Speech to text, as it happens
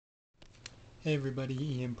Hey everybody,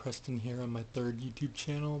 Ian Preston here on my third YouTube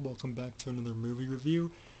channel. Welcome back to another movie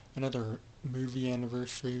review, another movie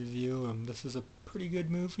anniversary review. This is a pretty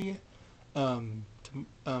good movie. Um, to,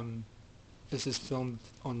 um, this is filmed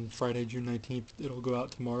on Friday, June 19th. It'll go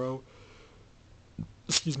out tomorrow.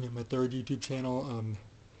 Excuse me, on my third YouTube channel.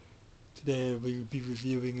 Today we'll be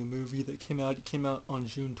reviewing a movie that came out. It came out on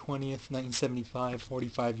June 20th, 1975,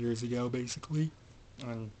 45 years ago, basically.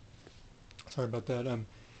 Um, Sorry about that.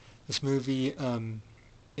 This movie,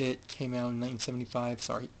 it came out in 1975.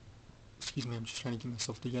 Sorry, excuse me, I'm just trying to get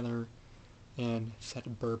myself together and just had to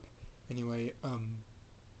burp. Anyway,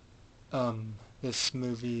 this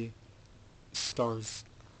movie stars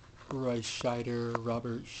Roy Scheider,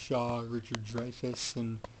 Robert Shaw, Richard Dreyfuss,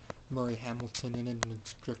 and Murray Hamilton in it, and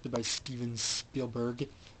it's directed by Steven Spielberg.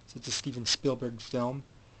 So it's a Steven Spielberg film,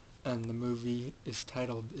 and the movie is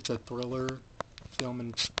titled, it's a thriller film,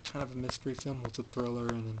 and it's kind of a mystery film. Well, it's a thriller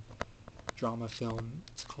and a drama film.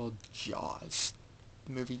 It's called Jaws.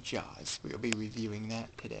 The movie Jaws. We'll be reviewing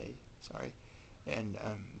that today. Sorry. And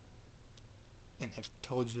I've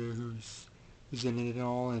told you who's in it and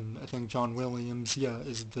all, and I think John Williams, yeah,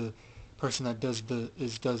 is the person that does the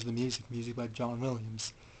music by John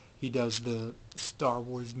Williams. He does the Star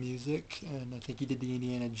Wars music, and I think he did the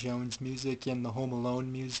Indiana Jones music and the Home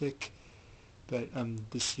Alone music. But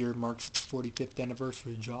this year marks its 45th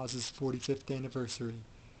anniversary, Jaws' 45th anniversary,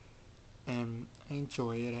 and I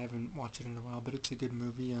enjoy it. I haven't watched it in a while, but it's a good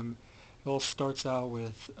movie. It all starts out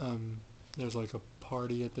with there's like a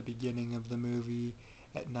party at the beginning of the movie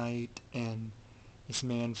at night, and this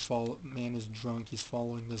man is drunk. He's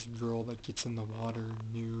following this girl that gets in the water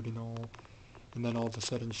nude and all, and then all of a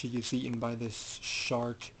sudden she gets eaten by this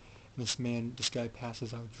shark, and this guy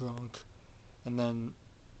passes out drunk, and then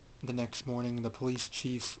the next morning the police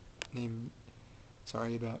chief named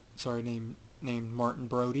named Martin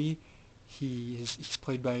Brody. He's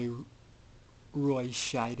played by Roy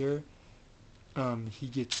Scheider. He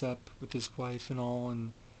gets up with his wife and all,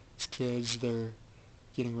 and his kids. They're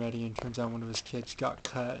getting ready, and turns out one of his kids got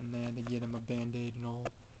cut, and they had to get him a band-aid and all.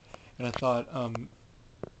 And I thought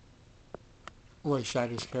Roy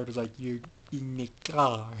Scheider's character was like, "You're in the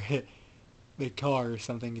car," the car or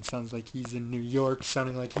something. It sounds like he's in New York,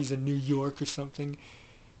 sounding like he's in New York or something.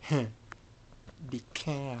 The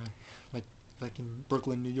car, like like in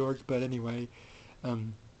Brooklyn, New York. But anyway,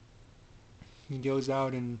 um, he goes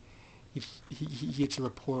out and he gets a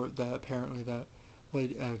report that apparently that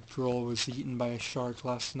a girl was eaten by a shark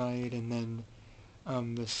last night, and then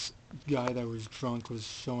this guy that was drunk was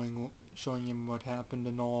showing him what happened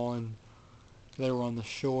and all, and they were on the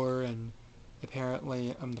shore, and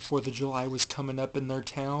apparently the 4th of July was coming up in their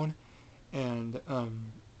town, and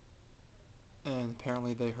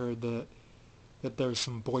apparently they heard that there's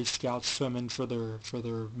some Boy Scouts swimming for their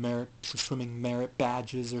merit for swimming merit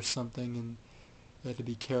badges or something, and they had to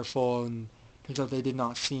be careful. And turns out they did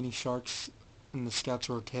not see any sharks, and the scouts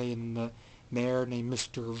were okay. And the mayor, named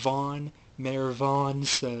Mayor Vaughn,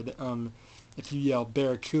 said, "If you yell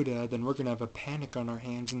barracuda, then we're gonna have a panic on our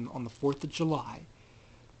hands on the 4th of July."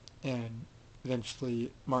 And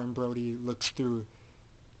eventually, Martin Brody looks through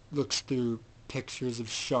pictures of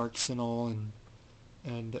sharks and all,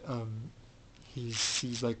 and he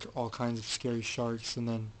sees like all kinds of scary sharks, and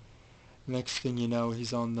then next thing you know,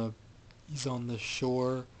 he's on the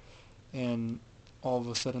shore, and all of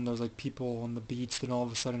a sudden there's like people on the beach. Then all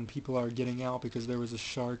of a sudden people are getting out because there was a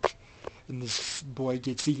shark, and this boy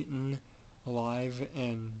gets eaten alive,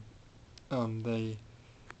 and they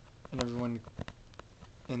and everyone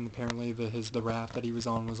and apparently the raft that he was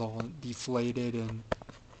on was all deflated, and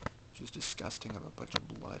it was disgusting. Of a bunch of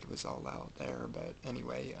blood was all out there. But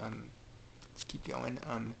anyway, let's keep going.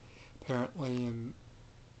 Apparently,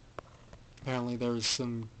 apparently there was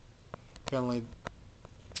some. Apparently,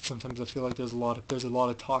 sometimes I feel like there's a lot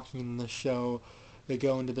of talking in the show. They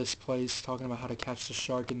go into this place talking about how to catch the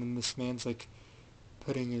shark, and then this man's like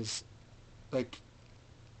putting his like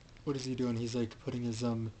what is he doing? He's like putting his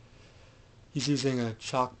he's using a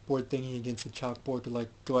chalkboard thingy against the chalkboard to like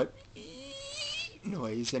go like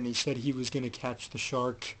noise, and he said he was gonna catch the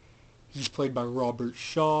shark. He's played by Robert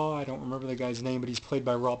Shaw. I don't remember the guy's name, but he's played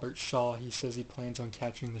by Robert Shaw. He says he plans on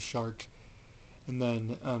catching the shark, and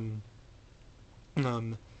then um,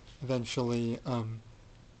 eventually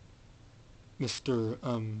Mr.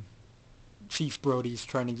 Chief Brody's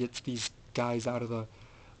trying to get these guys out of the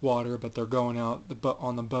water, but they're going out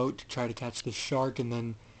on the boat to try to catch the shark, and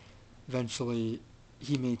then eventually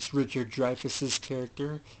he meets Richard Dreyfuss's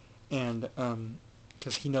character, and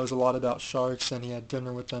because he knows a lot about sharks, and he had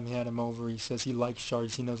dinner with them, he had him over. He says he likes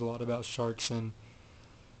sharks, he knows a lot about sharks, and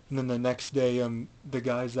And then the next day, the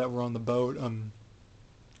guys that were on the boat,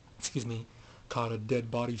 excuse me, caught a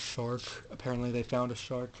dead body shark. Apparently they found a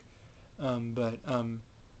shark. And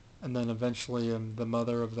then eventually, the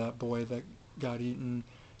mother of that boy that got eaten,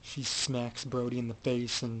 she smacks Brody in the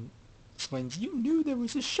face and explains, "You knew there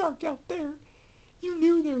was a shark out there. You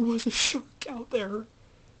knew there was a shark out there."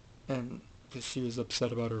 And because she was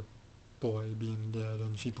upset about her boy being dead,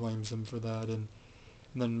 and she blames him for that. And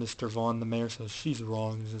then Mr. Vaughn, the mayor, says, "She's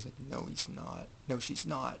wrong." And she's like, "No, he's not. No, she's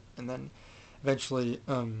not." And then eventually,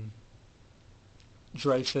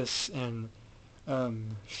 Dreyfus and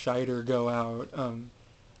Scheider go out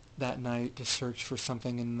that night to search for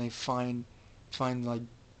something, and they find like,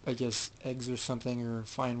 I guess, eggs or something, or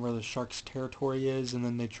find where the shark's territory is, and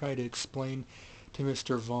then they try to explain to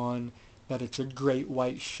Mr. Vaughn that it's a great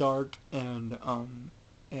white shark, and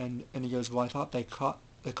he goes, "Well, I thought they caught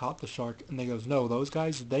the shark," and they goes, "No, those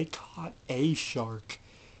guys, they caught a shark.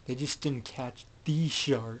 They just didn't catch the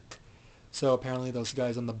shark." So apparently those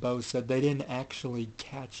guys on the boat said they didn't actually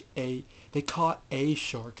they caught a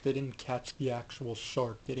shark. They didn't catch the actual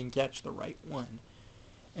shark. They didn't catch the right one.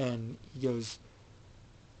 And he goes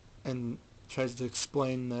and tries to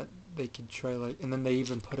explain that they could try, like, and then they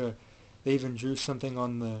even drew something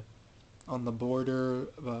on the border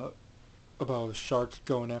about a shark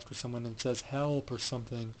going after someone, and says "help" or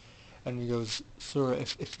something. And he goes, "Sir,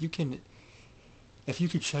 if you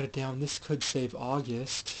could shut it down, this could save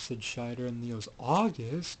August," said Scheider. And he goes,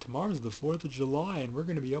 "August? Tomorrow's the 4th of July, and we're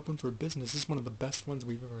going to be open for business. This is one of the best ones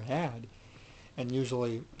we've ever had." And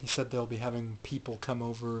usually, he said they'll be having people come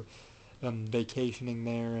over, vacationing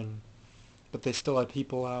there, but they still had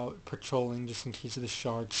people out patrolling just in case of the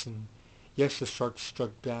sharks. And yes, the shark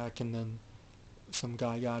struck back, and then some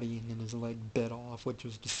guy got eaten and his leg bit off, which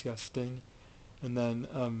was disgusting. And then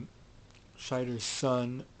Scheider's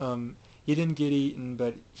son, he didn't get eaten,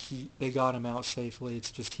 but they got him out safely.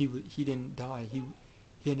 It's just he didn't die. He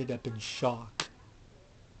ended up in shock,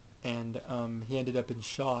 and he ended up in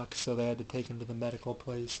shock, so they had to take him to the medical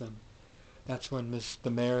place. And that's when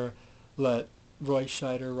the mayor let Roy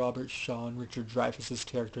Scheider, Robert Shaw, and Richard Dreyfuss's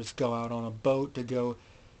characters go out on a boat to go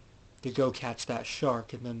catch that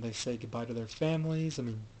shark. And then they say goodbye to their families. I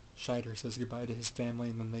mean, Scheider says goodbye to his family,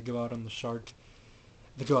 and then they go out on the shark.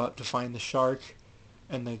 They go out to find the shark,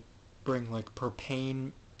 and they bring like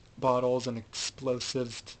propane bottles and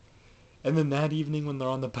explosives. And then that evening when they're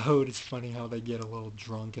on the boat, it's funny how they get a little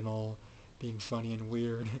drunk and all being funny and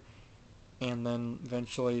weird. And then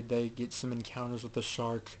eventually they get some encounters with the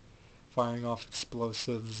shark, firing off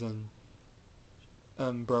explosives, and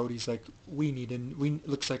Brody's like, we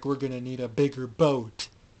looks like we're gonna need a bigger boat.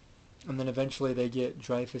 And then eventually they get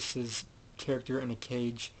Dreyfuss's character in a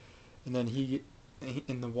cage, and then he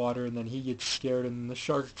in the water, and then he gets scared, and the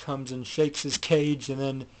shark comes and shakes his cage, and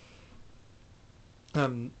then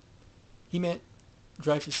um, he met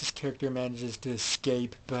Dreyfuss's character manages to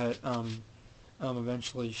escape, but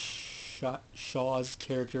eventually Shaw's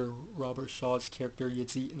character, Robert Shaw's character,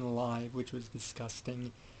 gets eaten alive, which was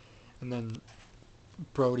disgusting. And then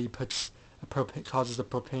Brody causes the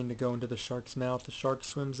propane to go into the shark's mouth. The shark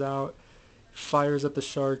swims out, fires at the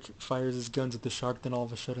shark, fires his guns at the shark. Then all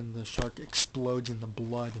of a sudden, the shark explodes in the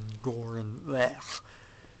blood and gore and blech.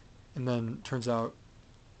 And then turns out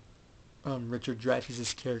Richard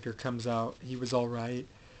Dreyfuss's character comes out. He was all right.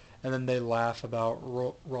 And then they laugh about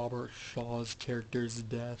Robert Shaw's character's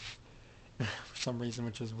death for some reason,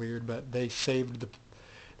 which is weird. But they saved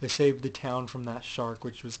the town from that shark,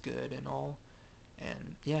 which was good and all.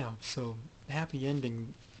 And yeah, so happy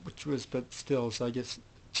ending, which was, but still. So I guess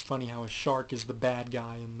it's funny how a shark is the bad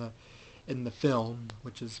guy in the film,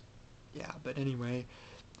 which is, yeah. But anyway,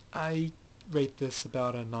 I rate this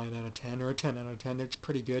about a 9 out of 10 or a 10 out of 10. It's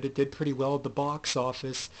pretty good. It did pretty well at the box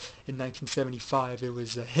office in 1975. It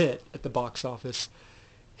was a hit at the box office,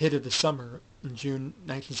 hit of the summer in June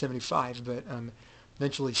 1975. But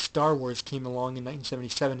eventually Star Wars came along in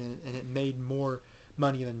 1977, and it made more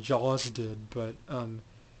money than Jaws did. But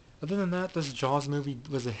other than that, this Jaws movie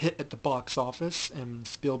was a hit at the box office, and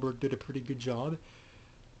Spielberg did a pretty good job.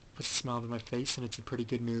 Puts a smile on my face, and it's a pretty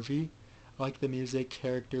good movie. I like the music,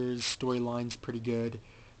 characters, storyline's pretty good.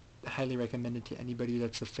 I highly recommend it to anybody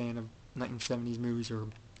that's a fan of 1970s movies or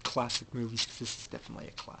classic movies, because this is definitely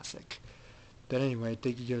a classic. But anyway,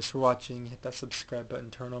 thank you guys for watching. Hit that subscribe button,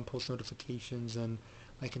 turn on post notifications, and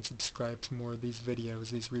like and subscribe to more of these videos,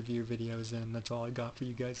 these review videos, and that's all I got for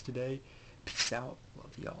you guys today. Peace out.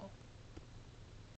 Love y'all.